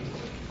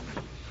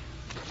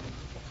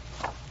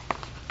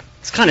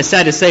It's kind of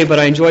sad to say, but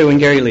I enjoy when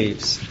Gary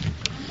leaves.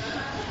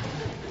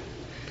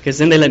 Because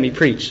then they let me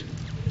preach.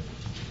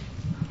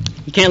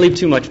 You can't leave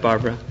too much,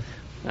 Barbara.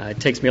 It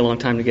takes me a long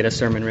time to get a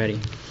sermon ready.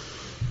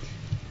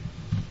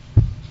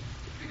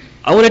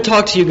 I want to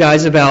talk to you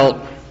guys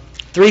about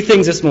 3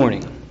 things this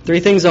morning. 3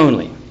 things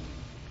only.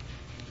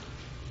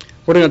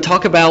 We're going to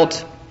talk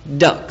about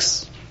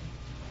ducks.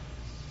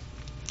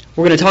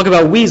 We're going to talk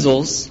about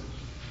weasels.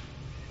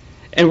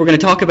 And we're going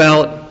to talk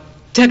about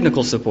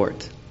technical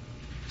support.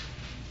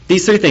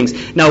 These 3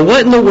 things. Now,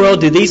 what in the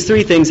world do these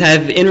 3 things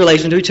have in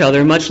relation to each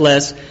other, much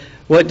less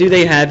what do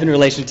they have in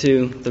relation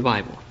to the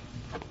Bible?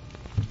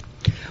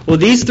 Well,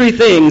 these 3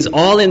 things,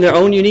 all in their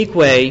own unique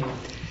way,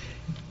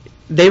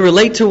 they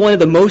relate to one of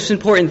the most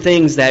important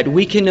things that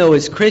we can know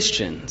as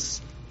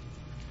Christians.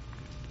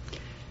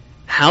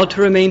 How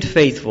to remain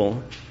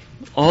faithful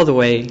all the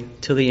way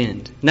till the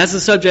end. And that's the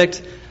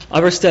subject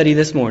of our study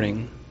this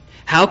morning.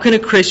 How can a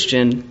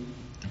Christian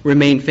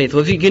remain faithful?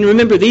 If you can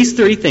remember these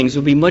 3 things,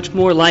 you'll be much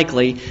more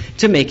likely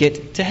to make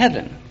it to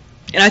heaven.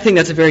 And I think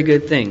that's a very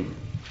good thing.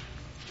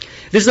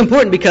 This is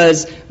important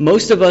because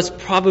most of us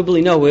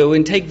probably know it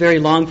wouldn't take very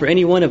long for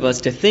any one of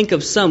us to think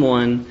of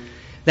someone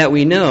that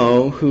we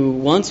know who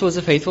once was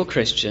a faithful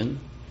Christian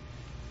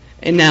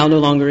and now no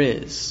longer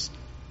is.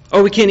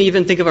 Or we can't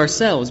even think of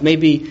ourselves.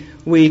 Maybe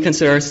we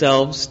consider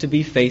ourselves to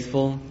be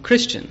faithful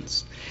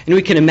Christians. And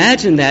we can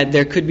imagine that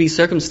there could be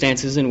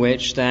circumstances in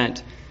which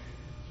that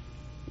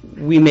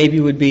we maybe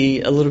would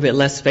be a little bit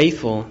less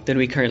faithful than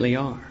we currently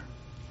are.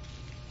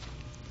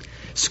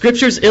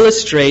 Scriptures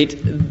illustrate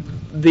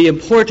the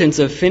importance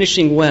of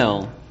finishing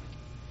well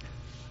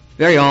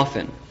very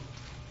often.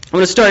 I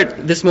want to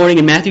start this morning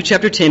in Matthew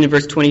chapter 10 and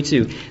verse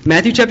 22.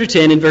 Matthew chapter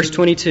 10 and verse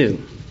 22.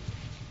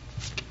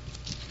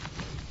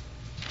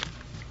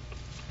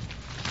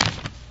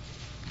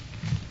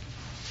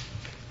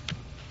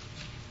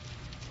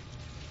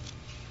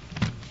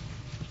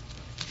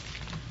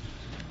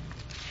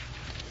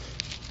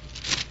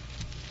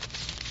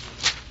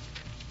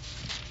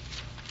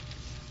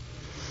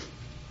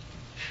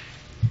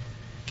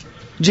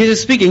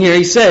 Jesus speaking here,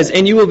 he says,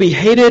 "And you will be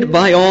hated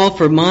by all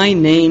for my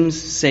name's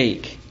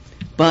sake.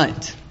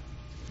 But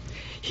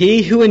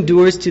he who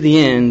endures to the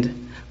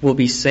end will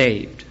be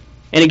saved."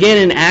 And again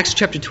in Acts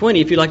chapter 20,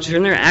 if you'd like to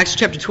turn there, Acts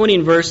chapter 20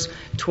 and verse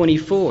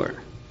 24.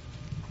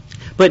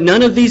 "But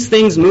none of these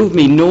things move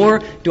me,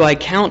 nor do I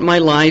count my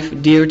life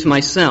dear to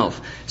myself,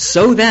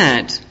 so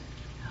that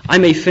I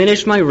may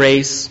finish my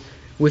race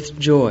with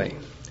joy."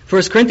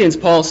 1 Corinthians,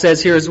 Paul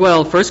says here as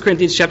well, 1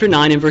 Corinthians chapter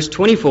 9 and verse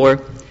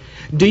 24,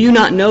 "Do you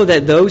not know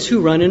that those who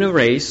run in a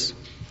race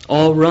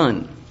all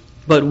run,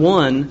 but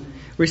one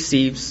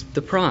receives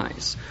the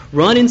prize?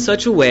 Run in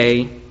such a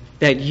way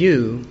that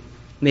you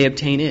may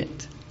obtain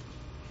it."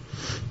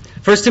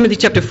 1 Timothy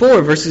chapter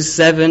 4, verses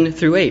 7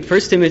 through 8.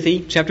 1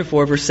 Timothy chapter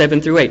 4, verse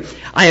 7 through 8.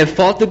 "I have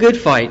fought the good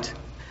fight.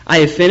 I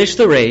have finished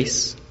the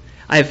race.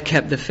 I have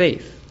kept the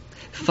faith.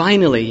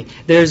 Finally,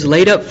 there is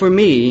laid up for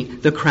me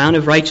the crown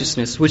of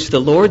righteousness, which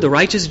the Lord, the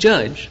righteous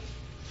judge,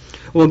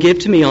 will give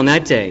to me on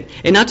that day.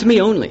 And not to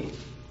me only,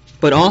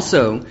 but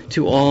also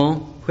to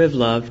all who have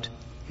loved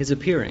his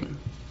appearing."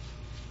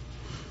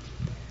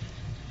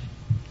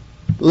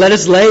 Let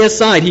us lay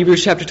aside,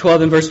 Hebrews chapter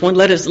 12 and verse 1,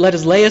 let us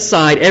lay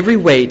aside every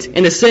weight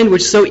and the sin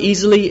which so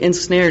easily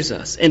ensnares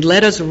us, and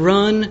let us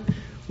run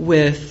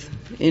with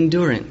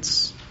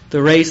endurance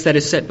the race that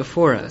is set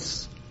before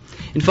us.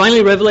 And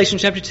finally, Revelation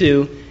chapter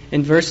 2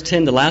 and verse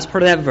 10, the last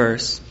part of that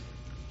verse,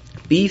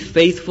 "Be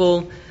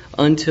faithful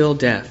until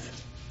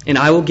death, and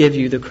I will give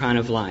you the crown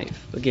of life."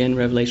 Again,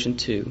 Revelation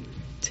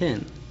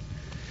 2:10.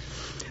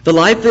 The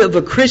life of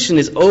a Christian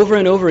is over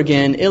and over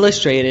again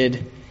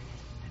illustrated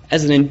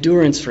as an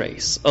endurance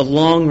race, a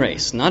long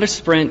race, not a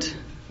sprint,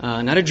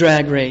 not a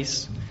drag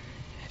race.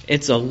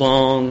 It's a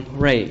long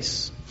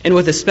race, and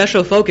with a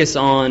special focus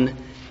on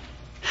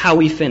how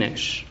we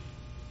finish,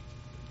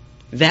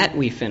 that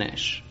we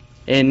finish,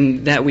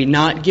 and that we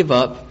not give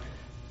up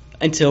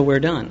until we're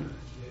done.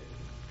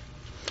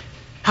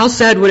 How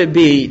sad would it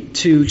be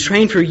to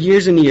train for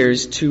years and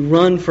years to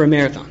run for a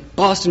marathon?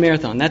 Boston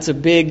Marathon, that's a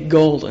big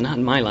goal, not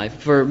in my life.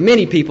 For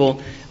many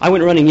people, I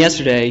went running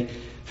yesterday.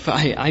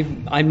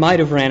 I might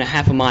have ran a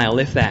half a mile,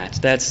 if that.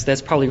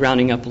 That's probably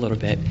rounding up a little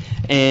bit.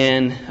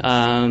 And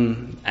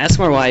asked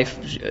my wife,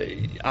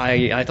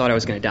 I thought I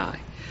was going to die.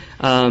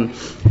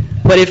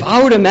 But if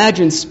I were to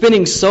imagine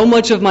spending so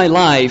much of my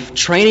life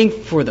training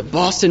for the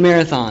Boston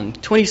Marathon,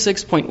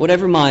 26 point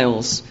whatever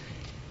miles,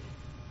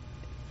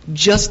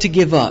 just to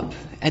give up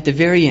at the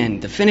very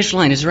end. The finish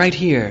line is right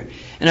here.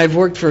 And I've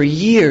worked for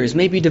years,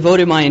 maybe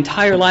devoted my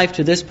entire life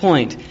to this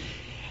point.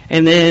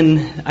 And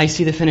then I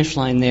see the finish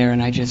line there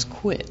and I just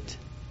quit.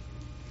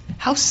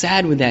 How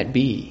sad would that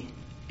be?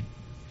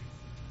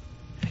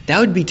 That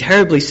would be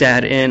terribly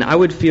sad, and I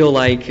would feel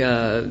like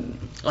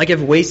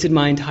I've wasted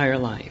my entire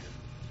life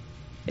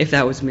if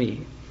that was me.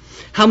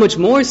 How much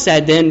more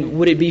sad then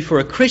would it be for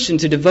a Christian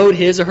to devote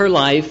his or her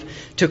life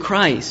to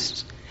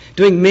Christ,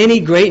 doing many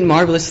great and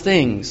marvelous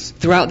things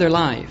throughout their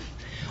life,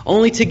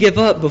 only to give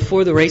up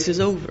before the race is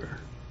over.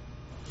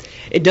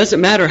 It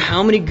doesn't matter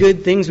how many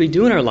good things we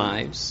do in our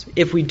lives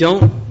if we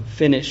don't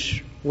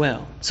finish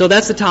well. So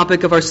that's the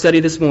topic of our study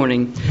this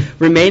morning,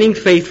 remaining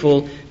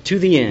faithful to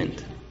the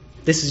end.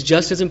 This is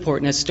just as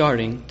important as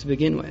starting to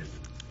begin with.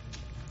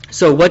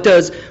 So what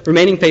does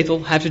remaining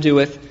faithful have to do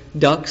with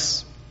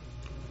ducks,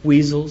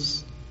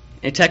 weasels,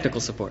 and technical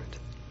support?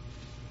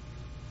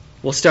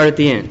 We'll start at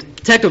the end.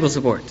 Technical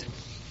support.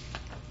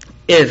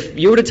 If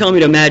you were to tell me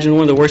to imagine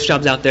one of the worst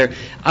jobs out there,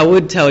 I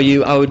would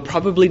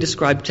probably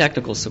describe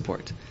technical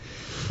support.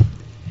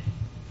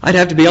 I'd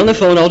have to be on the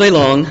phone all day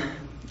long.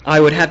 I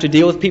would have to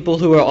deal with people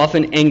who are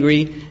often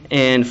angry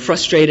and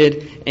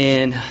frustrated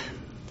and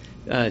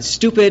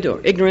stupid or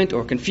ignorant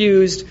or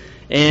confused,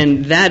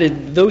 and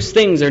those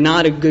things are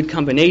not a good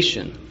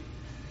combination.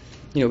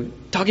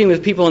 Talking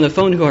with people on the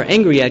phone who are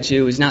angry at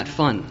you is not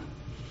fun.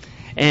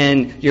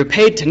 And you're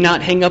paid to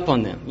not hang up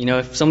on them.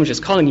 If someone's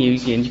just calling you,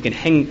 you can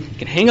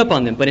hang up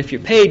on them. But if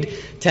you're paid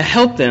to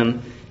help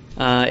them,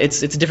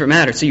 it's a different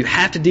matter. So you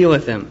have to deal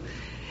with them.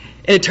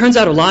 And it turns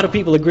out a lot of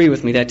people agree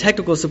with me that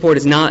technical support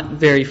is not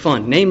very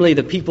fun, namely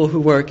the people who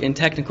work in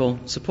technical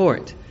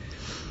support.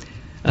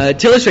 To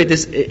illustrate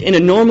this, in a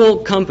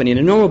normal company, in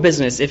a normal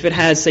business, if it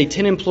has, say,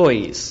 10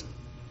 employees,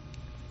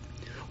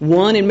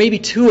 1 and maybe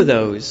 2 of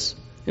those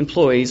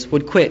employees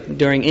would quit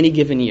during any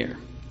given year.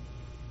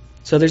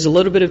 So there's a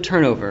little bit of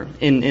turnover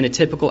in a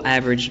typical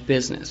average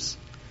business.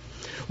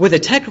 With a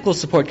technical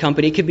support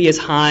company, it could be as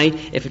high,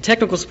 if a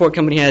technical support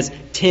company has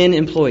 10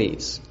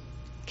 employees.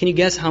 Can you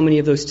guess how many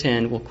of those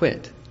 10 will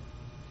quit?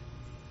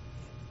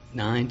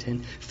 9,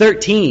 10,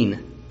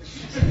 13.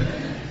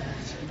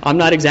 I'm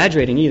not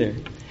exaggerating either.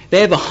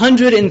 They have a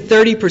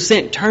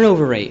 130%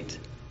 turnover rate.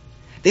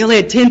 They only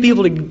had 10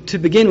 people to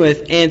begin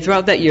with, and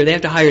throughout that year, they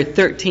have to hire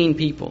 13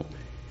 people.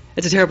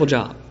 It's a terrible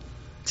job.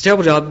 It's a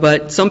terrible job,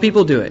 but some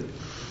people do it.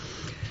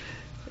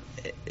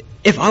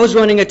 If I was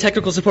running a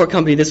technical support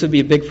company, this would be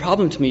a big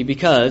problem to me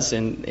because,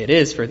 and it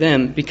is for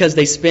them, because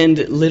they spend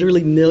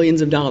literally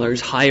millions of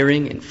dollars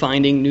hiring and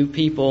finding new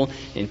people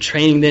and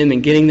training them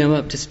and getting them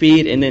up to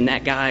speed, and then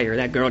that guy or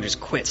that girl just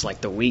quits like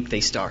the week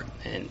they start.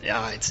 And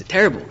it's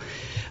terrible.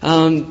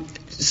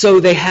 So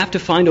they have to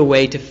find a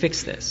way to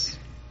fix this.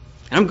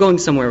 And I'm going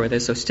somewhere with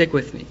this, so stick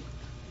with me.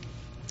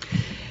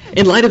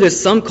 In light of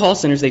this, some call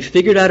centers, they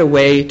figured out a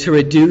way to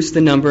reduce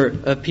the number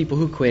of people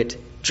who quit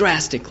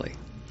drastically.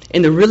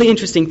 And the really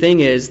interesting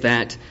thing is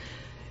that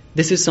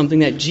this is something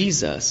that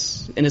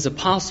Jesus and his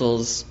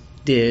apostles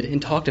did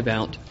and talked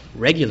about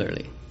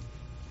regularly.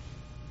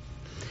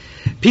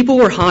 People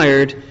were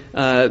hired,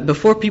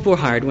 before people were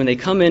hired, when they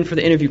come in for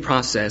the interview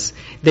process,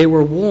 they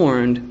were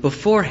warned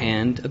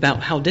beforehand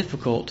about how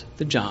difficult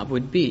the job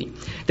would be.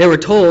 They were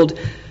told,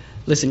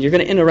 listen, you're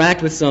going to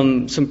interact with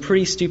some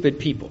pretty stupid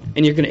people,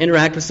 and you're going to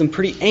interact with some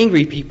pretty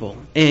angry people,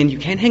 and you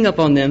can't hang up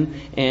on them,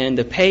 and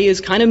the pay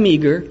is kind of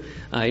meager.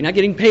 You're not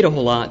getting paid a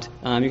whole lot.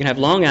 You're going to have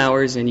long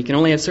hours, and you can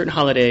only have certain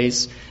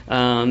holidays,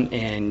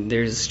 and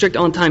there's strict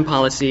on-time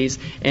policies,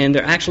 and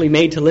they're actually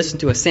made to listen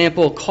to a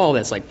sample call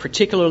that's like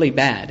particularly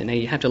bad, and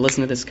they have to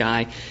listen to this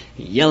guy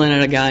yelling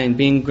at a guy and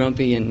being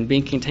grumpy and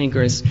being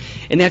cantankerous,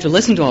 and they have to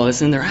listen to all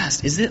this, and they're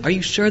asked, are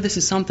you sure this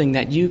is something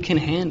that you can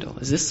handle?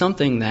 Is this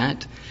something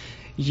that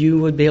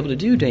you would be able to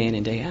do day in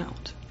and day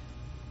out?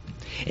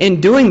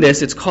 In doing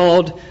this, it's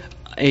called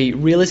a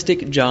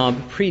realistic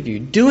job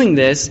preview. Doing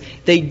this,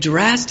 they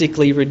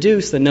drastically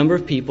reduce the number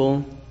of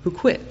people who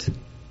quit.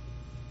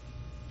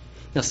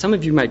 Now, some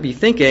of you might be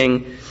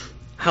thinking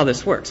how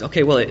this works.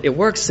 Okay, well, it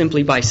works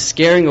simply by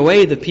scaring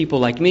away the people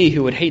like me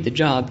who would hate the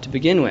job to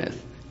begin with,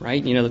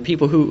 right? The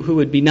people who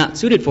would be not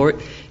suited for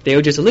it, they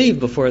would just leave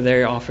before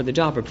they're offered the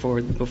job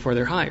or before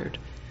they're hired.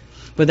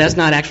 But that's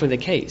not actually the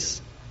case.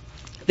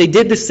 They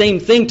did the same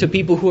thing to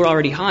people who were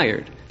already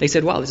hired. They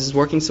said, wow, this is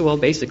working so well,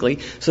 basically.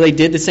 So they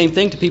did the same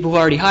thing to people who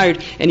were already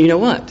hired. And you know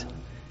what?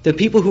 The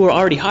people who were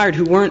already hired,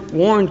 who weren't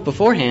warned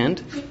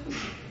beforehand,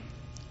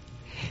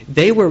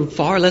 they were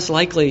far less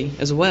likely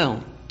as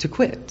well to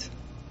quit.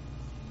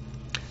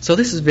 So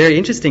this is very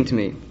interesting to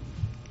me,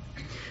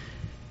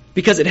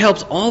 because it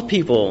helps all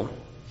people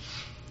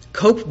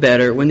cope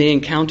better when they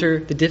encounter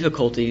the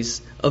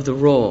difficulties of the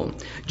role.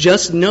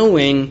 Just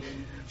knowing,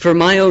 for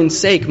my own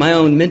sake, my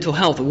own mental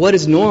health, what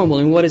is normal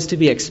and what is to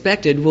be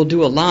expected will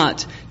do a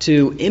lot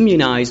to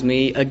immunize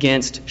me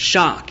against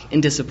shock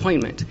and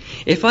disappointment.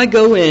 If I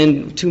go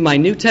in to my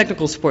new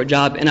technical support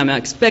job and I'm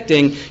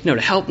expecting,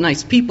 to help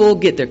nice people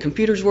get their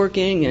computers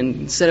working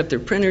and set up their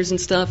printers and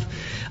stuff,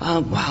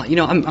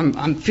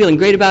 I'm feeling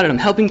great about it. I'm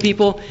helping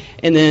people,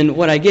 and then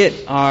what I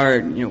get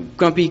are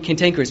grumpy,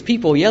 cantankerous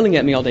people yelling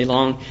at me all day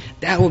long.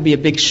 That will be a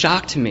big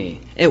shock to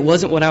me. It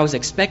wasn't what I was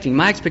expecting.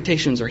 My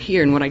expectations are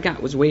here, and what I got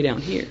was way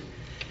down here.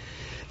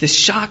 This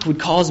shock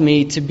would cause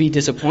me to be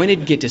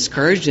disappointed, get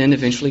discouraged, and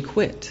eventually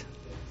quit.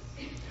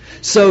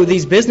 So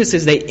these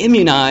businesses, they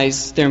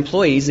immunize their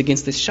employees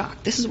against this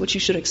shock. This is what you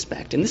should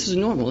expect, and this is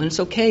normal, and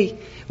it's okay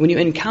when you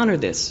encounter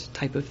this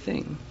type of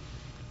thing.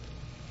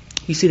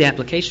 You see the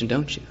application,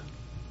 don't you?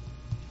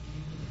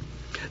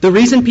 The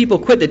reason people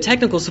quit the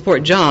technical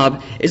support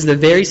job is the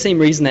very same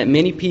reason that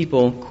many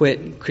people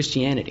quit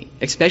Christianity,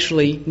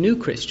 especially new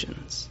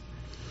Christians.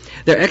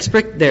 Their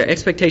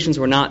expectations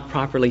were not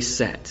properly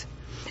set,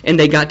 and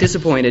they got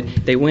disappointed.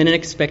 They went in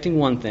expecting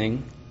one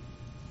thing,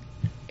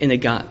 and they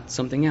got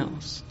something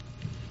else.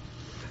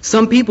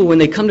 Some people, when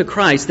they come to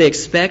Christ, they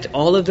expect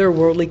all of their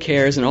worldly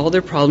cares and all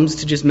their problems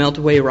to just melt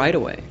away right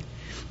away.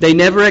 They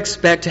never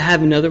expect to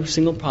have another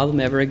single problem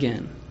ever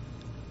again.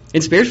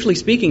 And spiritually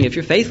speaking, if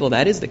you're faithful,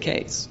 that is the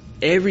case.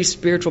 Every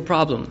spiritual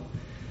problem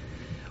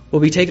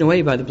will be taken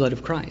away by the blood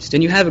of Christ.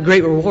 And you have a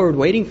great reward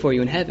waiting for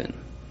you in heaven.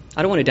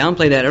 I don't want to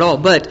downplay that at all.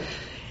 But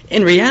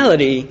in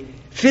reality,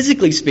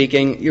 physically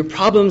speaking, your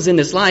problems in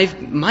this life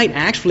might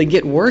actually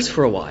get worse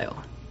for a while.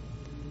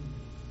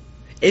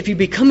 If you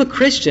become a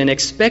Christian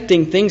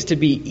expecting things to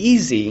be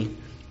easy,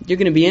 you're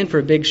going to be in for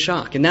a big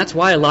shock. And that's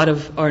why a lot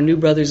of our new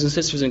brothers and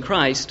sisters in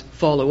Christ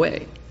fall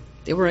away.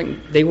 They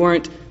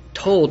weren't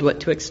told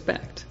what to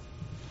expect.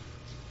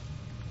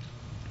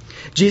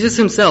 Jesus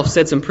himself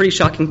said some pretty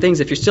shocking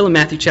things. If you're still in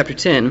Matthew chapter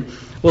 10,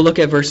 we'll look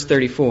at verse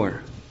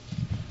 34.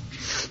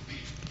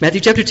 Matthew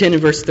chapter 10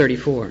 and verse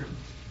 34.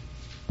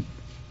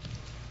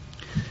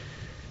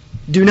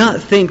 Do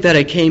not think that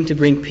I came to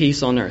bring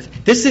peace on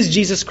earth. This is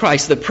Jesus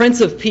Christ, the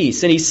Prince of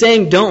Peace, and he's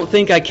saying, don't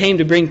think I came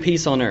to bring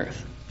peace on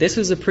earth. This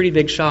was a pretty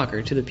big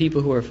shocker to the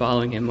people who are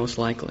following him, most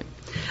likely.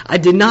 I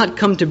did not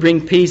come to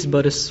bring peace,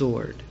 but a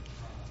sword.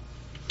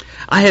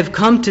 I have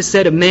come to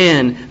set a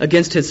man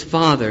against his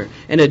father,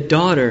 and a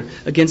daughter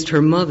against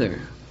her mother,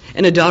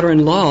 and a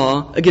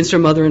daughter-in-law against her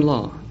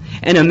mother-in-law.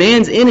 And a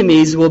man's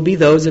enemies will be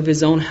those of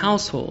his own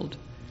household.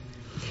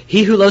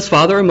 He who loves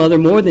father or mother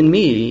more than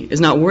me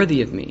is not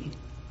worthy of me.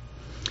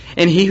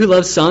 And he who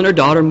loves son or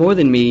daughter more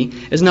than me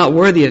is not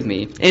worthy of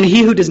me. And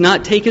he who does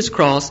not take his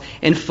cross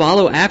and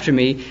follow after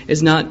me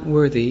is not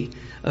worthy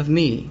of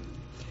me.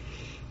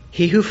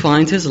 He who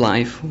finds his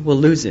life will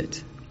lose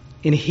it.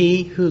 And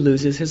he who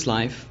loses his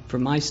life for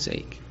my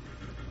sake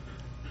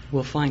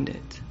will find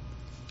it.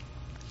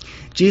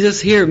 Jesus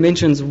here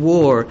mentions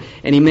war,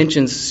 and he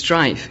mentions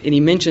strife, and he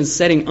mentions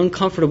setting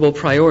uncomfortable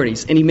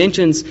priorities, and he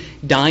mentions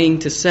dying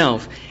to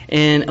self.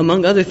 And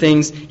among other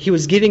things, he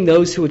was giving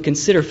those who would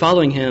consider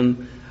following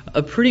him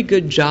a pretty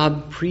good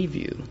job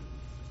preview.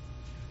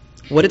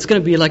 What it's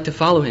going to be like to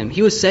follow him.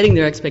 He was setting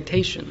their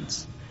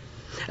expectations.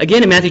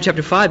 Again, in Matthew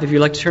chapter 5, if you'd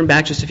like to turn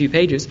back just a few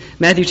pages,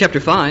 Matthew chapter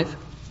 5,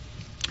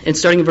 and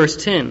starting in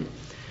verse 10.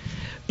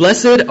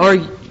 Blessed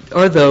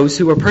are those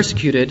who are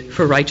persecuted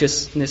for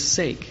righteousness'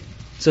 sake.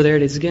 So there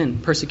it is again,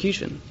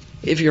 persecution.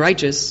 If you're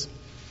righteous,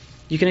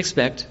 you can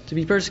expect to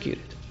be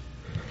persecuted.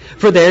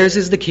 For theirs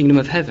is the kingdom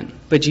of heaven.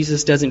 But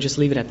Jesus doesn't just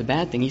leave it at the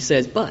bad thing. He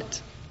says, but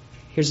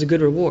here's a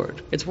good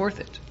reward. It's worth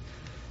it.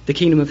 The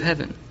kingdom of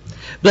heaven.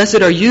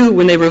 Blessed are you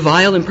when they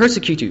revile and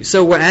persecute you.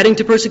 So we're adding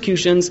to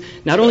persecutions,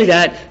 not only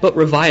that, but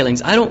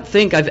revilings. I don't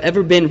think I've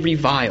ever been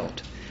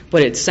reviled,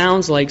 but it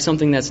sounds like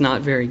something that's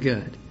not very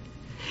good.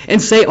 And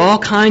say all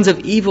kinds of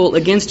evil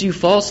against you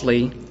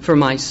falsely for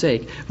my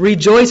sake.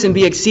 Rejoice and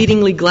be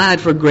exceedingly glad,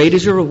 for great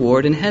is your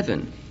reward in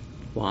heaven.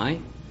 Why?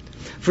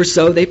 For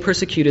so they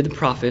persecuted the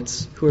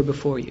prophets who were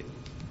before you.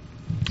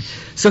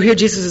 So here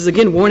Jesus is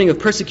again warning of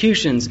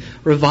persecutions,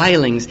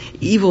 revilings,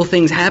 evil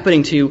things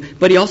happening to you,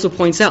 but he also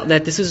points out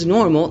that this is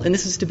normal and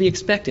this is to be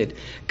expected.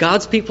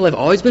 God's people have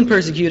always been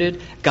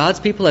persecuted. God's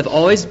people have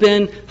always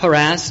been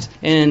harassed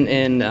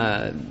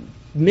and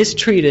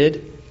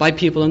mistreated by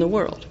people in the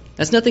world.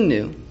 That's nothing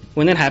new.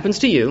 When that happens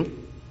to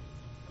you,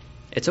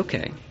 it's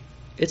okay.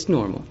 It's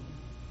normal.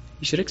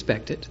 You should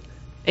expect it.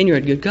 And you're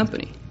in good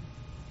company.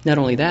 Not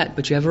only that,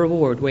 but you have a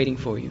reward waiting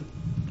for you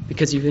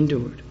because you've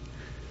endured.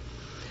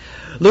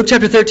 Luke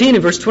chapter 13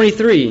 and verse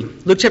 23.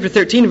 Luke chapter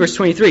 13 and verse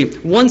 23.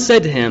 One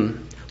said to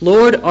him,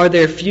 Lord, are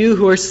there few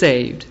who are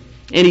saved?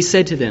 And he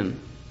said to them,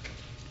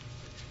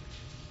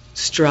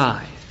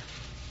 strive.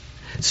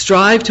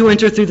 Strive to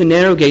enter through the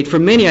narrow gate, for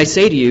many, I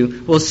say to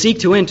you, will seek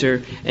to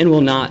enter and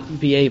will not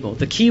be able.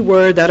 The key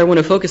word that I want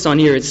to focus on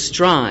here is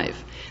strive.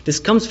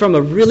 This comes from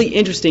a really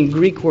interesting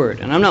Greek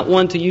word. And I'm not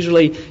one to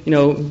usually,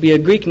 be a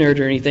Greek nerd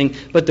or anything,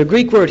 but the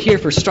Greek word here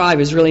for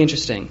strive is really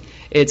interesting.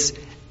 It's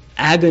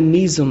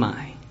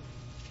agonizomai,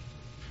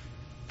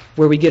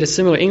 where we get a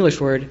similar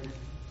English word,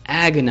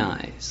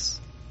 agonize.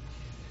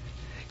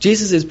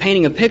 Jesus is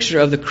painting a picture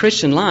of the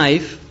Christian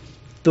life,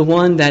 the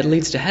one that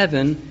leads to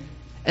heaven,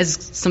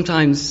 as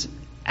sometimes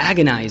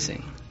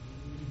agonizing,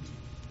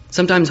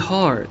 sometimes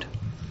hard.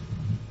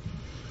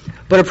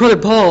 But our brother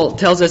Paul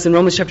tells us in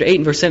Romans chapter 8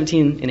 and verse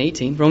 17 and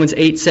 18, Romans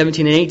 8,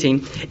 17 and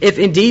 18, if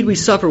indeed we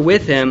suffer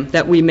with him,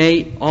 that we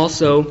may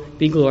also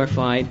be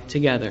glorified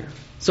together.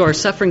 So our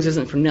sufferings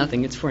isn't for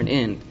nothing, it's for an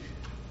end.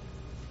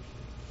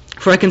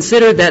 For I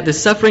consider that the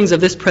sufferings of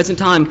this present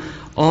time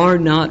are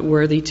not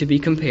worthy to be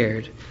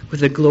compared with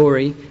the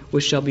glory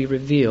which shall be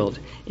revealed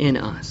in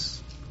us.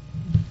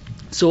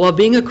 So while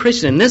being a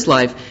Christian in this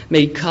life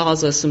may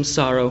cause us some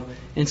sorrow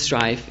and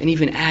strife and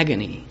even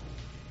agony,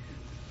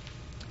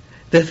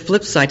 the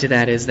flip side to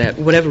that is that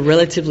whatever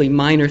relatively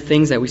minor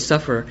things that we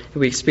suffer, that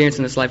we experience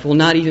in this life, will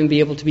not even be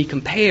able to be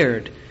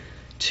compared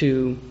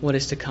to what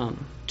is to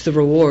come, to the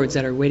rewards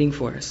that are waiting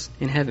for us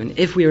in heaven,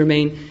 if we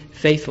remain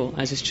faithful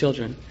as His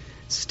children,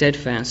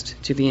 steadfast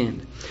to the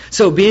end.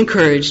 So be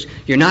encouraged.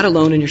 You're not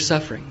alone in your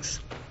sufferings.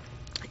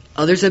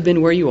 Others have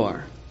been where you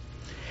are,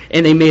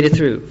 and they made it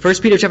through. 1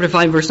 Peter chapter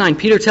 5, verse 9,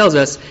 Peter tells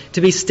us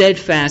to be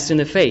steadfast in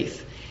the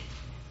faith.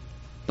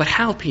 But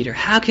how, Peter?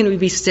 How can we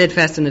be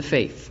steadfast in the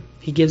faith?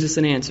 He gives us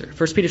an answer.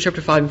 1 Peter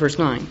chapter 5, verse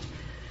 9,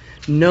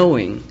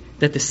 knowing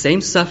that the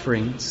same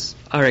sufferings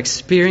are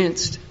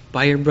experienced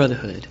by your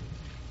brotherhood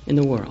in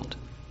the world.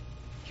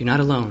 You're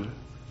not alone.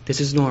 This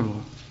is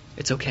normal.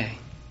 It's okay.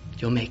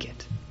 You'll make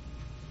it.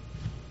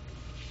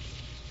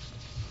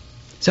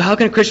 So how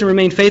can a Christian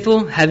remain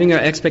faithful? Having our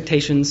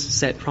expectations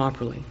set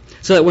properly.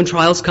 So that when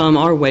trials come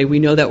our way, we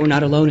know that we're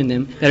not alone in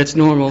them, that it's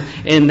normal,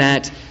 and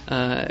that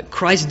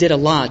Christ did a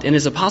lot, and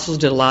His apostles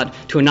did a lot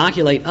to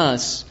inoculate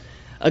us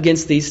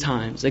against these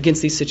times,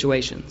 against these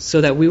situations,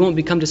 so that we won't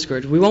become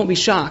discouraged, we won't be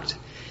shocked,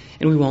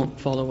 and we won't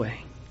fall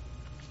away.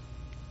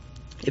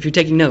 If you're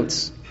taking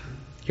notes,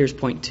 here's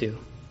point 2.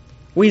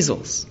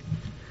 Weasels.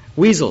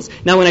 Weasels.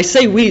 Now, when I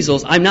say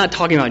weasels, I'm not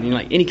talking about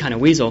like any kind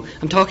of weasel.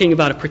 I'm talking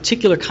about a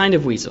particular kind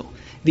of weasel,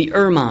 the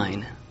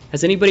ermine.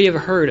 Has anybody ever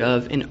heard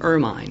of an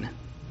ermine?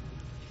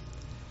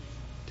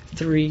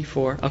 3,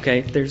 4.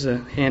 Okay, there's a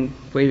hand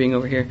waving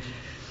over here.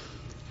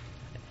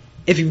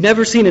 If you've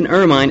never seen an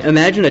ermine,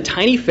 imagine a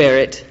tiny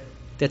ferret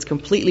that's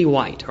completely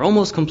white, or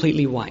almost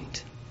completely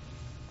white.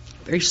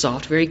 Very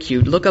soft, very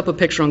cute. Look up a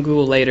picture on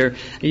Google later.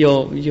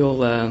 You'll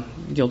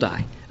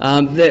die.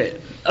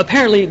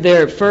 Apparently,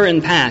 their fur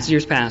in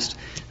years past,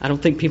 I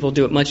don't think people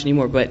do it much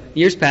anymore, but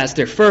years past,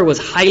 their fur was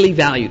highly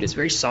valued. It's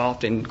very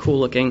soft and cool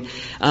looking.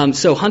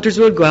 So hunters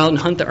would go out and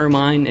hunt the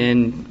ermine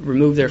and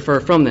remove their fur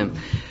from them.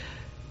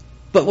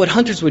 But what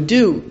hunters would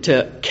do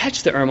to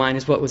catch the ermine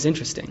is what was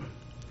interesting.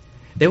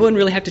 They wouldn't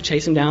really have to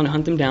chase them down and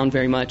hunt them down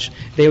very much.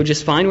 They would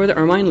just find where the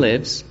ermine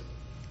lives,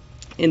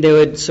 and they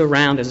would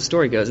surround, as the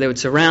story goes, they would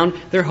surround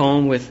their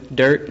home with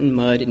dirt and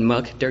mud and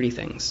muck, dirty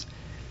things.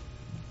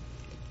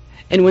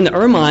 And when the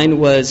ermine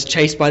was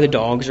chased by the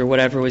dogs or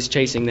whatever was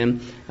chasing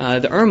them,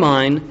 the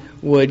ermine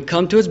would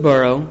come to his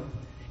burrow,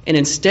 and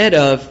instead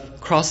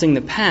of crossing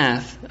the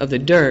path of the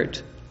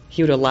dirt,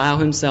 he would allow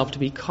himself to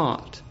be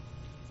caught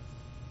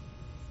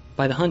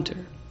by the hunter.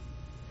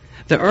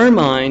 The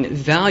ermine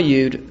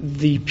valued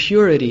the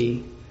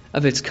purity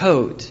of its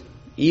coat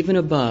even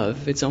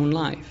above its own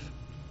life.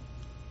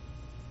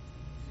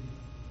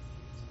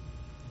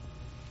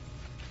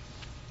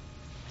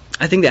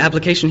 I think the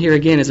application here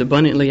again is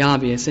abundantly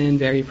obvious and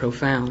very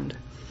profound.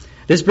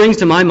 This brings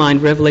to my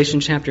mind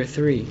Revelation chapter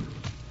 3.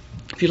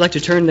 If you'd like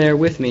to turn there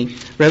with me,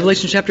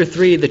 Revelation chapter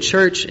 3, the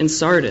church in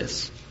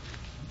Sardis.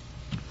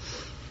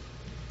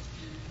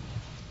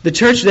 The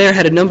church there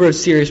had a number of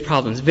serious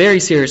problems, very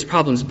serious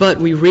problems, but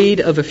we read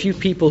of a few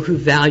people who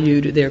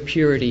valued their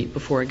purity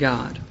before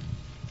God.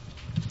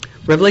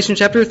 Revelation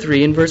chapter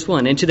 3 and verse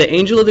 1, and to the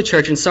angel of the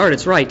church in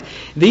Sardis write,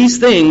 these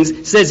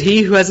things says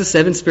he who has the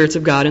 7 spirits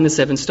of God and the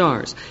 7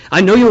 stars. I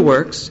know your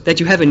works,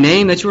 that you have a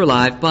name, that you are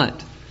alive,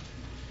 but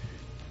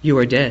you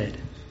are dead.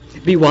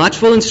 Be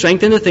watchful and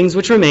strengthen the things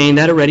which remain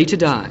that are ready to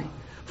die,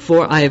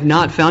 for I have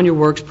not found your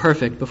works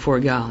perfect before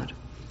God.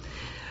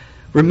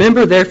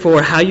 Remember,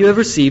 therefore, how you have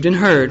received and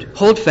heard.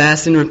 Hold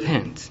fast and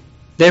repent.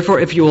 Therefore,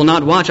 if you will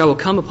not watch, I will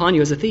come upon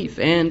you as a thief,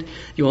 and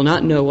you will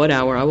not know what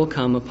hour I will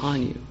come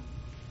upon you.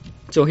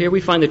 So here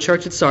we find the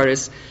church at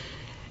Sardis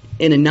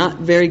in a not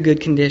very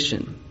good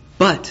condition.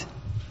 But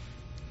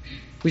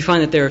we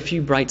find that there are a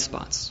few bright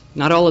spots.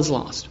 Not all is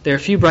lost. There are a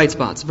few bright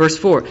spots. Verse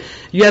 4,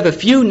 you have a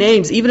few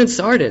names, even in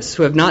Sardis,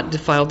 who have not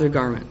defiled their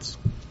garments.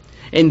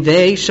 And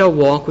they shall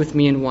walk with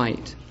me in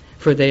white,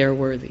 for they are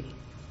worthy.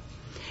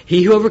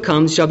 He who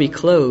overcomes shall be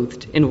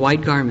clothed in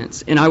white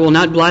garments, and I will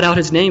not blot out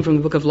his name from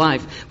the book of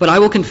life, but I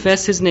will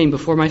confess his name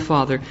before my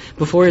Father,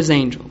 before his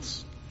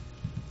angels.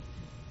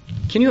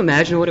 Can you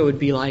imagine what it would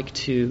be like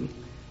to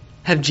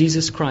have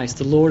Jesus Christ,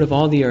 the Lord of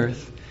all the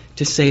earth,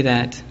 to say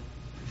that,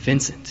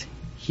 Vincent,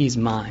 he's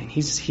mine,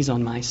 he's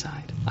on my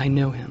side, I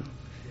know him,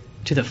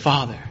 to the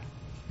Father,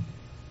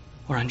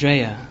 or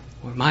Andrea,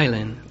 or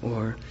Mylan,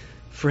 or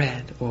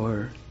Fred,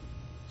 or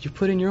you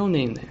put in your own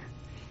name there.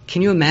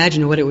 Can you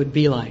imagine what it would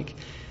be like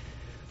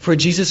for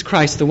Jesus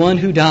Christ, the one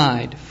who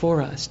died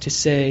for us, to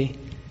say,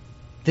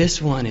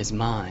 this one is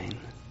mine?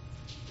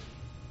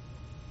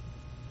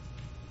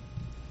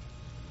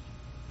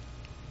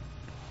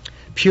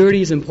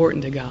 Purity is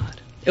important to God.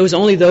 It was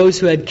only those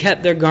who had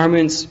kept their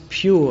garments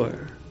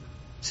pure,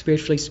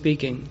 spiritually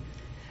speaking,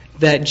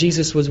 that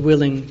Jesus was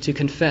willing to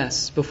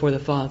confess before the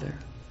Father.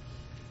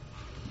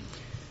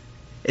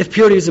 If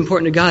purity is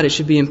important to God, it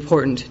should be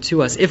important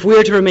to us. If we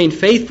are to remain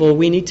faithful,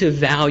 we need to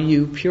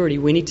value purity.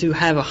 We need to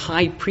have a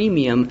high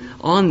premium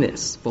on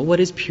this. But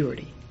what is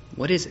purity?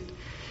 What is it?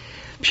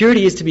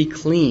 Purity is to be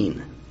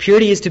clean.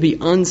 Purity is to be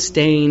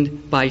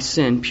unstained by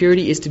sin.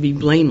 Purity is to be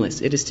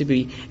blameless. It is to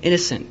be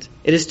innocent.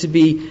 It is to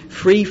be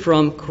free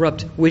from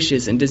corrupt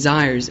wishes and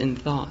desires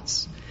and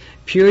thoughts.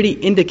 Purity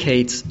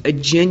indicates a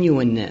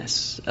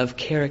genuineness of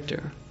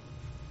character.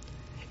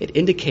 It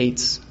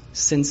indicates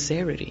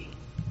sincerity.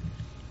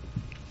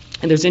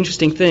 And there's an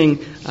interesting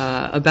thing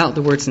about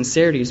the word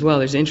sincerity as well.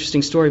 There's an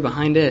interesting story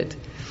behind it.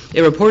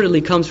 It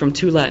reportedly comes from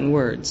two Latin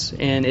words.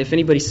 And if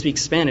anybody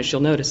speaks Spanish,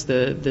 you'll notice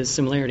the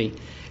similarity.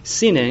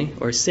 Sine,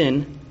 or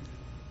sin,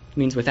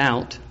 means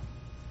without.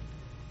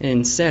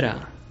 And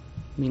cera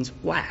means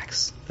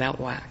wax, without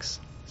wax.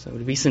 So to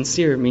be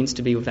sincere means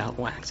to be without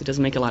wax. It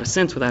doesn't make a lot of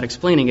sense without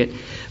explaining it.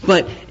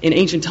 But in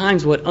ancient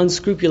times, what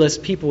unscrupulous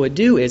people would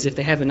do is if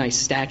they have a nice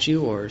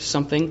statue or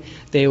something,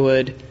 they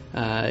would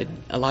a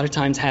lot of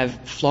times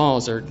have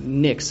flaws or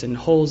nicks and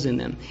holes in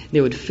them. They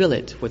would fill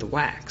it with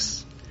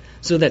wax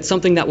so that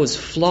something that was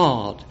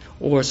flawed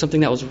or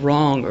something that was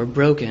wrong or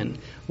broken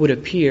would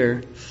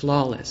appear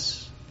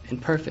flawless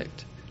and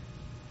perfect.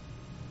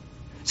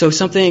 So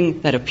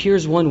something that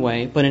appears one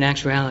way, but in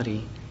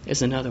actuality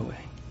is another way.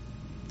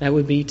 That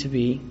would be to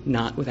be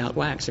not without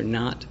wax or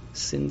not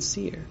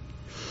sincere.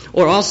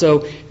 Or also,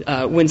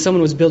 when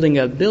someone was building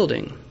a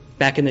building,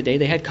 back in the day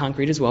they had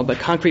concrete as well, but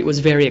concrete was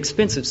very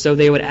expensive, so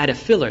they would add a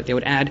filler. They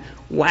would add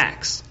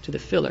wax to the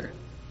filler.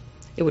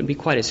 It wouldn't be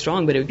quite as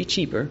strong, but it would be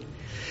cheaper.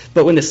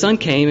 But when the sun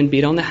came and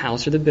beat on the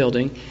house or the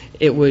building,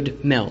 it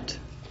would melt.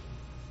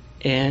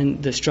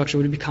 And the structure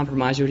would be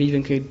compromised, or it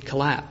even could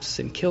collapse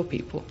and kill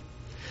people.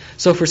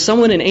 So for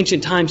someone in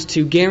ancient times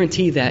to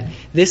guarantee that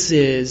this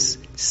is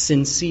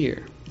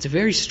sincere, it's a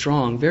very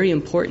strong, very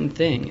important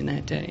thing in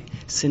that day.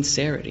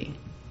 Sincerity.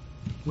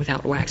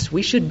 Without wax.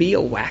 We should be a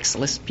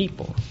waxless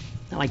people.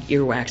 Not like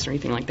earwax or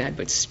anything like that,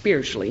 but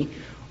spiritually,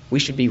 we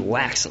should be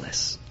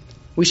waxless.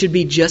 We should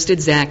be just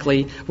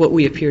exactly what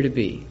we appear to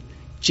be.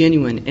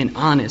 Genuine and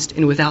honest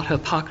and without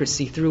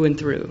hypocrisy through and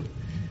through.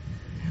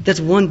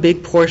 That's one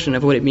big portion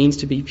of what it means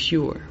to be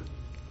pure.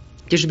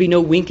 There should be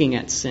no winking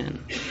at sin.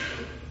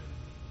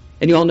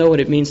 And you all know what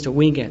it means to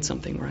wink at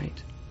something, right?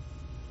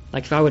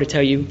 Like if I were to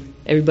tell you,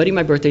 everybody,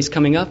 my birthday's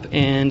coming up,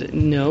 and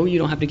no, you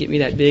don't have to get me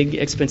that big,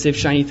 expensive,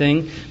 shiny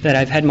thing that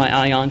I've had my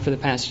eye on for the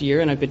past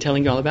year and I've been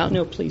telling you all about.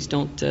 No, please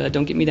don't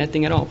get me that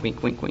thing at all.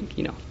 Wink, wink, wink,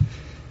 you know.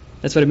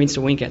 That's what it means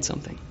to wink at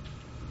something.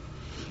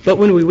 But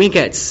when we wink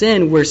at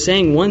sin, we're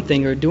saying one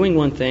thing or doing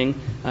one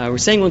thing. We're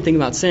saying one thing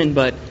about sin,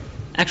 but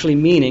actually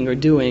meaning or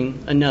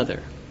doing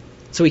another.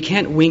 So we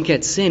can't wink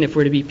at sin if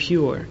we're to be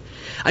pure.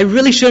 I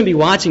really shouldn't be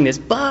watching this,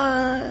 but,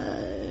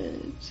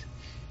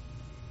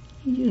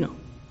 you know,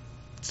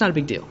 it's not a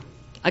big deal.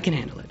 I can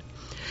handle it.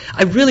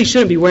 I really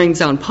shouldn't be wearing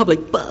this out in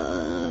public, but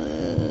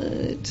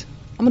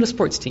I'm on a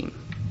sports team.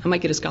 I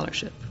might get a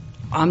scholarship.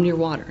 I'm near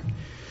water.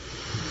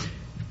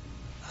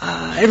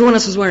 Everyone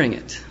else is wearing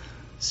it,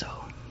 so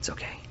it's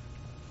okay.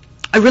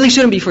 I really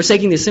shouldn't be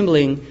forsaking the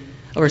assembling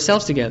of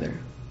ourselves together,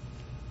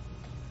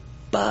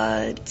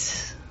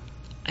 but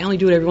I only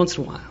do it every once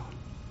in a while.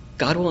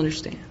 God will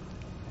understand.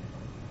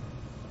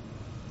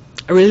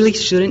 I really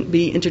shouldn't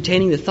be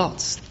entertaining the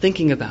thoughts,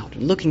 thinking about,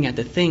 and looking at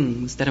the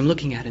things that I'm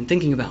looking at and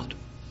thinking about.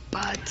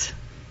 But,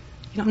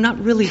 I'm not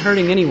really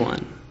hurting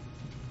anyone,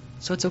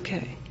 so it's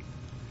okay.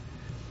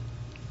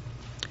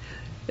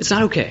 It's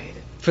not okay.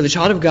 For the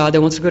child of God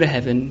that wants to go to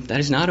heaven, that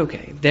is not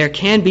okay. There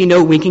can be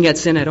no winking at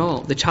sin at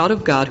all. The child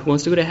of God who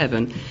wants to go to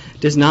heaven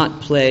does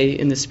not play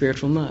in the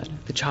spiritual mud.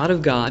 The child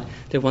of God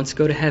that wants to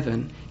go to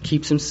heaven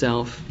keeps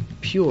himself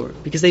pure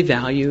because they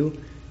value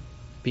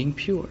being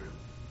pure.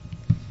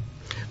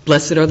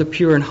 Blessed are the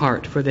pure in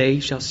heart, for they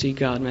shall see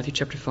God. Matthew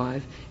chapter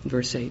 5 and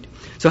verse 8.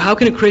 So how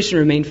can a Christian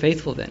remain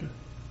faithful then?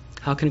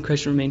 How can a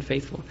Christian remain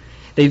faithful?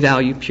 They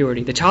value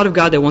purity. The child of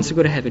God that wants to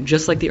go to heaven,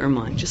 just like the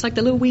ermine, just like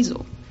the little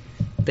weasel.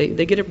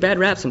 They get a bad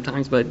rap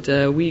sometimes, but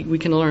we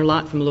can learn a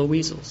lot from little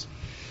weasels.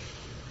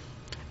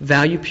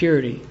 Value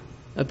purity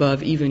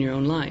above even your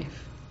own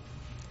life.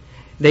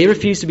 They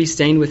refuse to be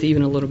stained with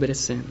even a little bit of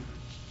sin.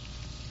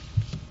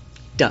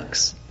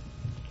 Ducks.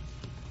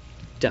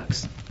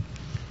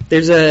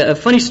 There's a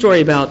funny story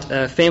about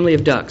a family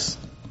of ducks.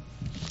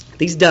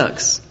 These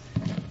ducks,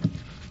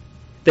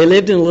 they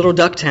lived in a little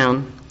duck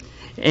town,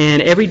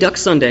 and every duck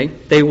Sunday,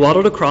 they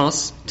waddled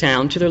across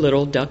town to their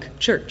little duck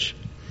church.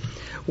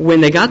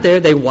 When they got there,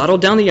 they waddled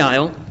down the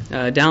aisle,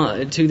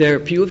 down to their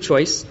pew of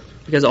choice,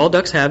 because all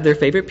ducks have their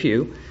favorite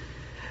pew.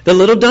 The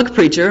little duck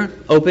preacher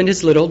opened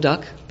his little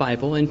duck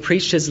Bible and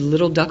preached his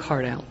little duck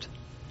heart out.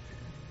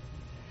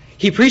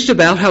 He preached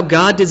about how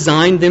God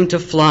designed them to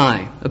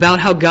fly, about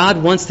how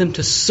God wants them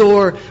to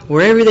soar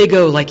wherever they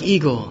go like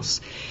eagles.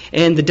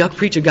 And the duck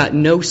preacher got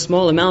no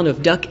small amount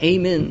of duck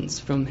amens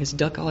from his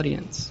duck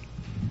audience.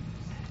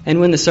 And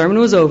when the sermon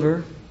was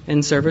over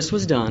and service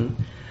was done,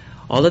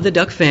 all of the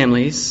duck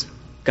families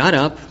got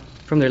up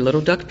from their little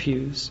duck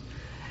pews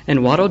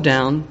and waddled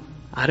down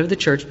out of the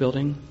church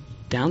building,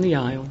 down the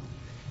aisle,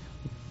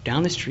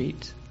 down the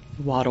street,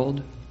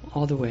 waddled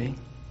all the way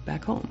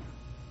back home.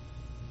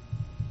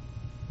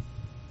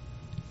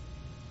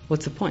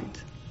 What's the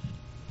point?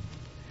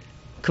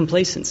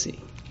 Complacency,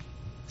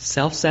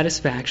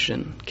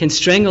 self-satisfaction can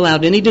strangle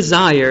out any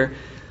desire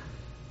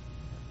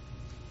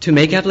to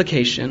make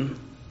application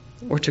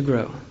or to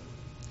grow.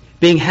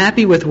 Being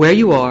happy with where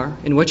you are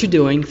and what you're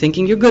doing,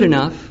 thinking you're good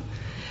enough,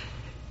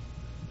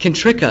 can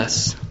trick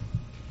us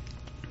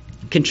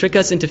can trick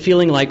us into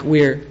feeling like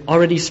we're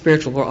already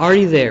spiritual, we're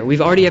already there, we've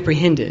already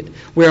apprehended,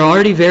 we're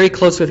already very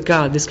close with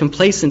God. This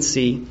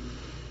complacency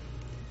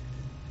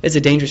is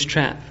a dangerous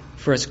trap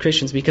for us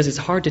Christians because it's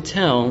hard to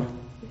tell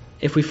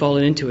if we've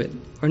fallen into it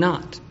or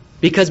not.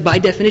 Because by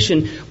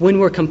definition, when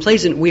we're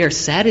complacent, we are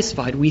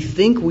satisfied. We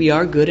think we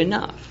are good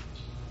enough.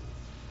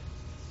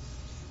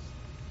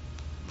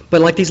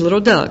 But like these little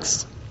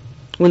ducks,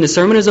 when the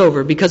sermon is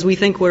over, because we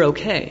think we're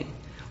okay,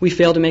 we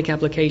fail to make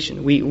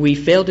application. We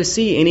fail to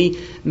see any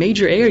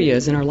major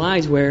areas in our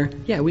lives where,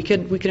 we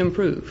could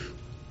improve.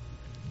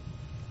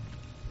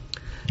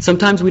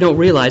 Sometimes we don't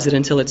realize it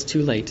until it's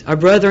too late. Our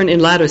brethren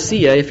in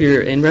Laodicea, if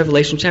you're in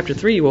Revelation chapter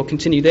 3, we'll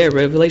continue there.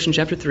 Revelation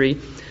chapter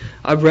 3,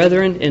 our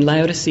brethren in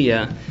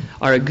Laodicea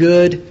are a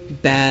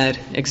good, bad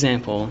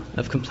example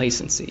of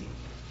complacency.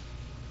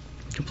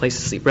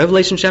 Complacency.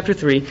 Revelation chapter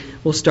 3,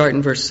 we'll start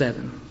in verse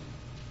 7.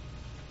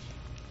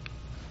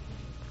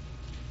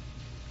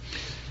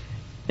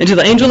 And to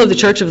the angel of the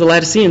church of the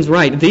Laodiceans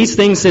write, these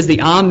things says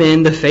the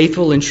Amen, the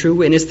faithful and true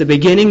witness, the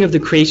beginning of the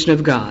creation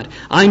of God.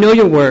 I know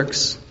your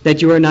works,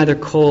 that you are neither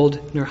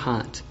cold nor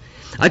hot.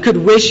 I could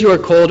wish you were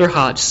cold or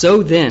hot.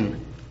 So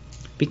then,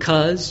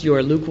 because you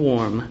are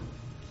lukewarm,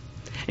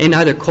 and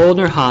neither cold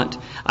nor hot,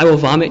 I will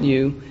vomit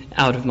you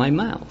out of my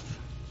mouth.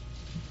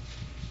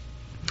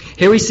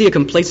 Here we see a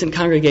complacent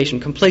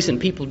congregation, complacent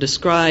people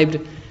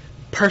described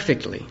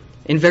perfectly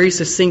and very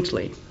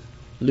succinctly.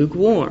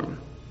 Lukewarm.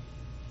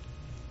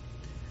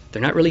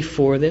 They're not really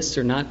for this,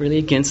 they're not really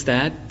against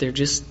that, they're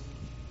just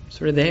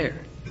sort of there.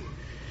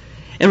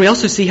 And we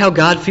also see how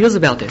God feels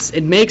about this.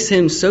 It makes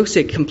him so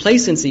sick.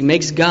 Complacency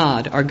makes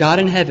God, our God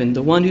in heaven,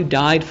 the one who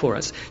died for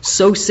us,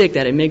 so sick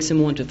that it makes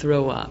him want to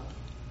throw up.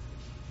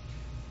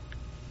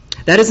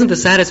 That isn't the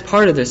saddest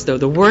part of this, though.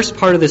 The worst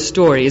part of this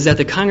story is that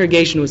the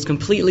congregation was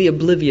completely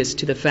oblivious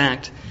to the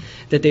fact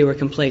that they were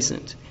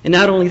complacent. And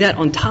not only that,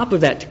 on top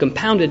of that, to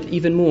compound it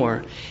even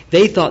more,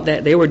 they thought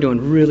that they were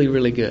doing really,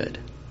 really good.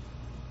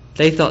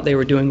 They thought they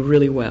were doing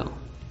really well.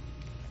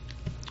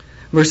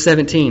 Verse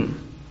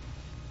 17.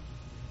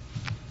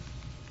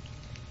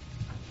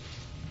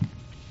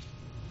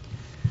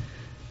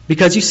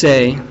 Because you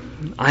say,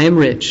 I am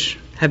rich,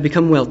 have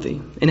become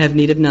wealthy, and have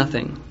need of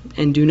nothing,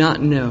 and do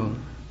not know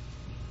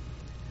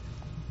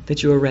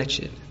that you are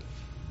wretched,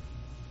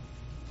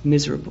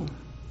 miserable,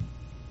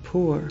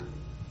 poor,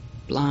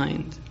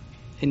 blind,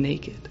 and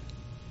naked.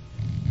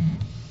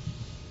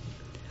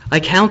 I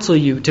counsel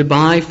you to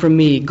buy from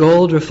me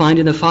gold refined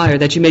in the fire,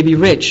 that you may be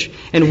rich,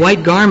 and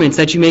white garments,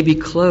 that you may be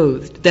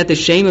clothed, that the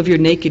shame of your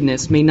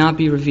nakedness may not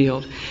be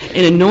revealed,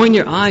 and anoint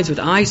your eyes with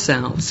eye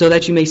salve, so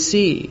that you may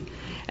see.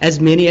 As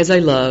many as I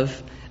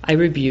love, I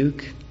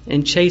rebuke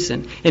and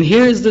chasten. And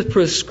here is the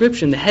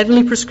prescription, the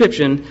heavenly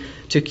prescription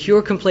to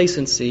cure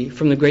complacency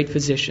from the great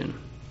physician.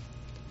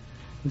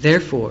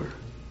 Therefore,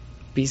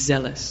 be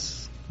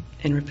zealous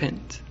and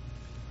repent.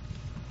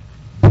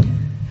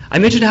 I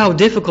mentioned how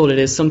difficult it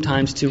is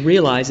sometimes to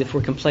realize if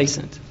we're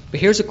complacent. But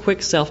here's a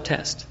quick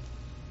self-test.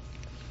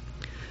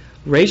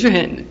 Raise your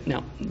hand.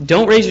 No,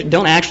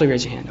 don't actually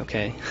raise your hand,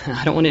 okay?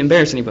 I don't want to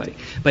embarrass anybody.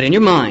 But in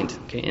your mind,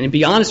 okay, and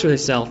be honest with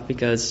yourself,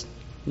 because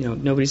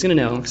nobody's going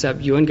to know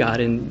except you and God,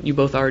 and you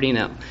both already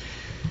know.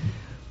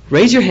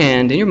 Raise your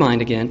hand in your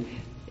mind again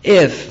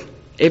if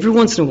every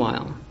once in a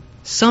while,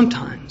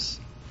 sometimes,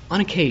 on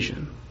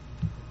occasion,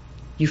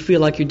 you feel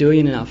like you're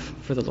doing enough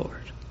for the Lord.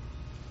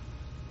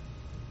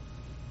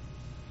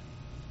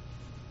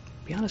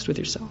 Be honest with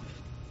yourself.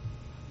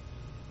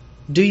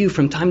 Do you,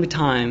 from time to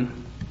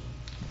time,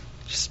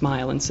 just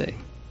smile and say,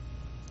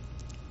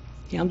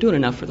 I'm doing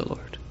enough for the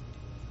Lord?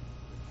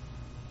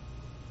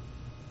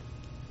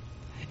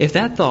 If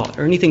that thought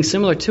or anything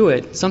similar to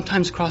it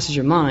sometimes crosses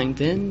your mind,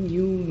 then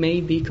you may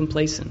be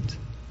complacent.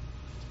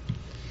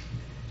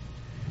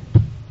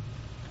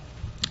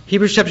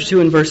 Hebrews chapter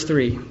 2 and verse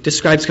 3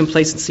 describes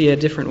complacency a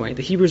different way.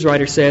 The Hebrews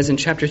writer says in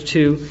chapter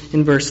 2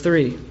 in verse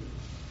 3,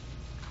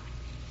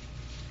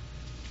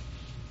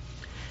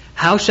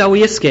 how shall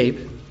we escape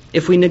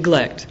if we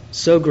neglect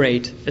so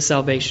great a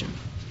salvation?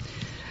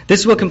 This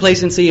is what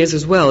complacency is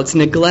as well. It's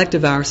neglect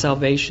of our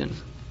salvation.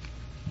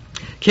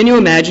 Can you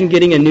imagine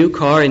getting a new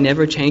car and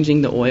never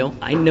changing the oil?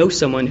 I know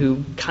someone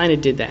who kind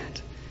of did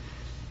that.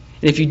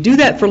 And if you do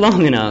that for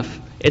long enough,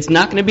 it's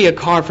not going to be a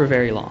car for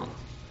very long.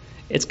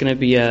 It's going to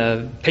be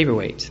a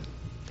paperweight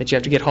that you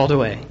have to get hauled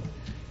away.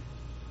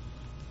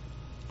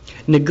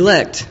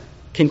 Neglect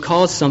can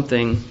cause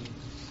something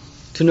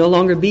to no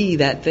longer be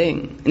that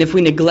thing. And if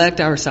we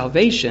neglect our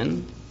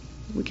salvation,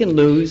 we can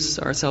lose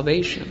our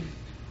salvation.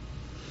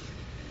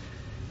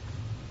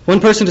 One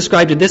person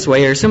described it this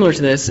way, or similar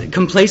to this: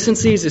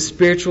 complacency is a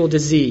spiritual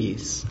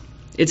disease.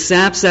 It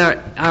saps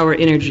our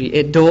energy,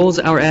 it dulls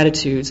our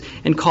attitudes,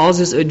 and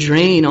causes a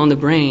drain on the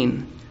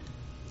brain.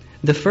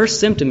 The first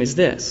symptom is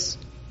this: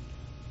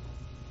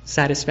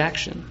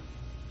 satisfaction.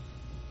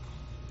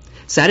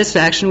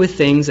 Satisfaction with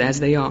things as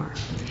they are.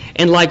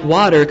 And like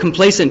water,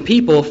 complacent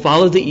people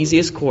follow the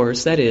easiest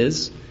course, that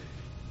is,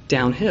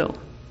 downhill.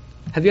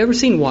 Have you ever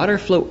seen water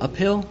flow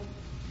uphill?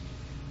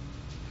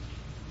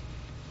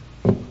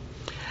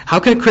 How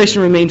can a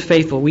Christian remain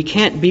faithful? We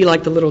can't be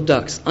like the little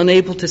ducks,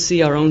 unable to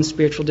see our own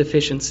spiritual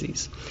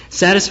deficiencies,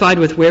 satisfied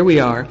with where we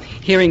are,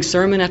 hearing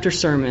sermon after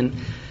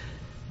sermon,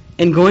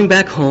 and going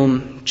back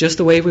home just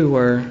the way we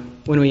were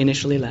when we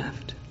initially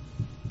left.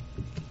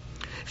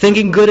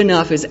 Thinking good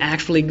enough is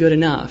actually good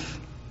enough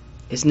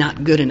is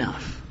not good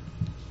enough.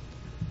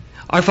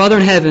 Our Father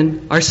in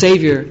heaven, our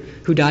Savior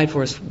who died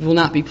for us, will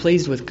not be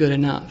pleased with good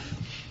enough.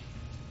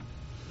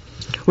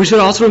 We should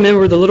also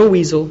remember the little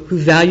weasel who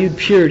valued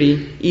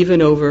purity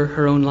even over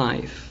her own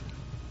life.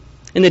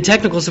 And the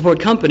technical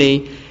support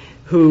company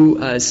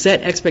who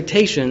set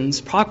expectations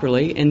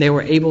properly, and they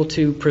were able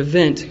to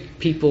prevent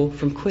people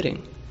from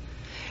quitting.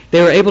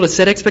 They were able to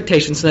set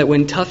expectations so that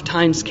when tough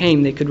times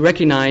came, they could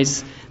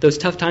recognize those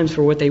tough times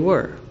for what they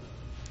were.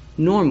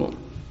 Normal,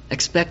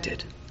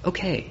 expected,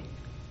 okay.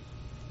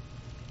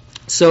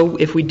 So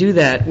if we do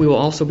that, we will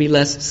also be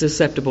less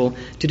susceptible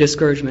to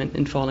discouragement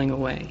and falling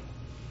away.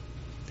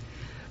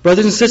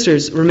 Brothers and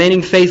sisters,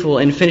 remaining faithful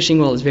and finishing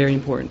well is very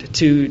important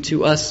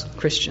to us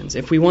Christians.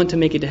 If we want to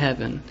make it to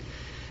heaven,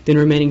 then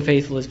remaining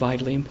faithful is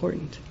vitally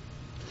important.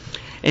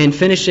 And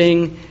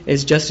finishing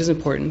is just as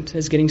important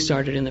as getting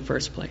started in the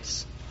first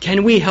place.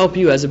 Can we help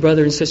you as a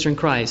brother and sister in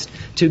Christ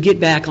to get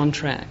back on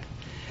track,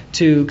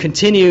 to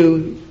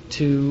continue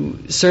to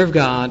serve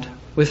God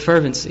with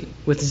fervency,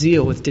 with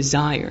zeal, with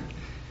desire?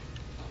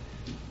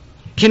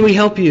 Can we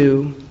help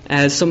you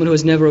as someone who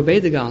has never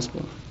obeyed the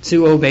gospel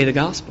to obey the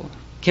gospel?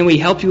 Can we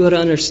help you to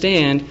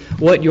understand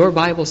what your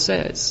Bible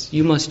says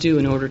you must do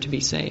in order to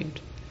be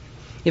saved?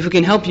 If we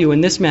can help you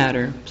in this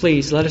matter,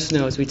 please let us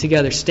know as we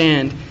together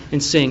stand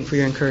and sing for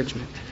your encouragement.